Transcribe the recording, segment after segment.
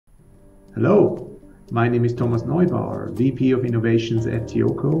Hello, my name is Thomas Neubauer, VP of Innovations at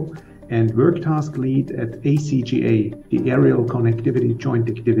TEOCO and Work Task Lead at ACJA, the Aerial Connectivity Joint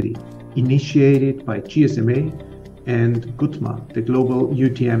Activity, initiated by GSMA and GUTMA, the Global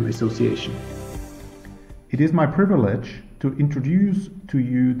UTM Association. It is my privilege to introduce to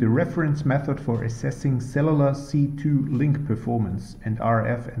you the reference method for assessing cellular C2 link performance and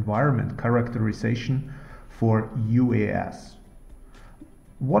RF environment characterization for UAS.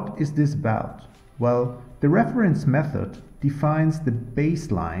 What is this about? Well, the reference method defines the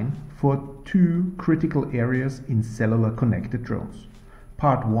baseline for two critical areas in cellular connected drones.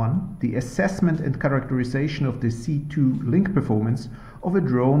 Part 1, the assessment and characterization of the C2 link performance of a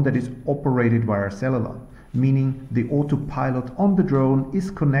drone that is operated via cellular, meaning the autopilot on the drone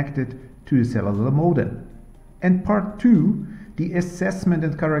is connected to a cellular modem. And Part 2, the assessment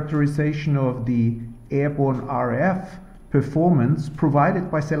and characterization of the airborne RF performance provided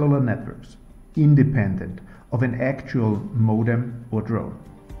by cellular networks, independent of an actual modem or drone.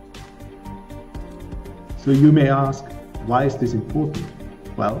 So you may ask, why is this important?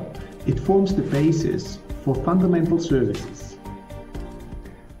 Well, it forms the basis for fundamental services.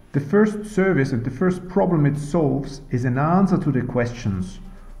 The first service and the first problem it solves is an answer to the questions: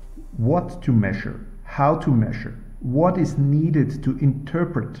 what to measure, how to measure, what is needed to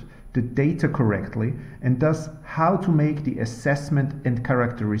interpret the data correctly, and thus how to make the assessment and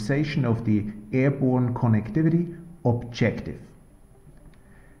characterization of the airborne connectivity objective.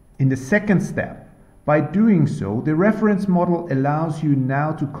 In the second step, by doing so, the reference model allows you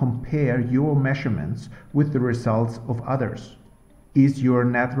now to compare your measurements with the results of others. Is your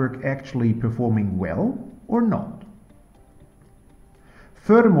network actually performing well or not?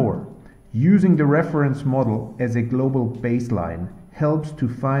 Furthermore, using the reference model as a global baseline helps to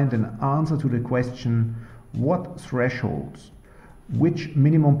find an answer to the question: what thresholds, which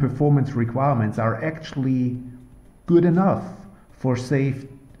minimum performance requirements are actually good enough for safe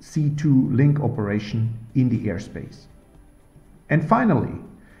C2 link operation in the airspace. And finally,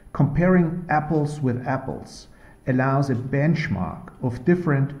 comparing apples with apples allows a benchmark of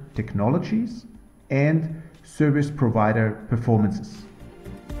different technologies and service provider performances.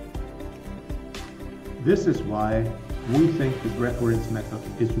 This is why we think this reference method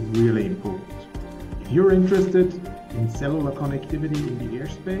is really important. If you're interested in cellular connectivity in the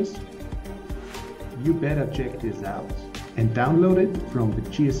airspace, you better check this out and download it from the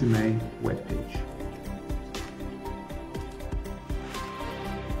GSMA webpage.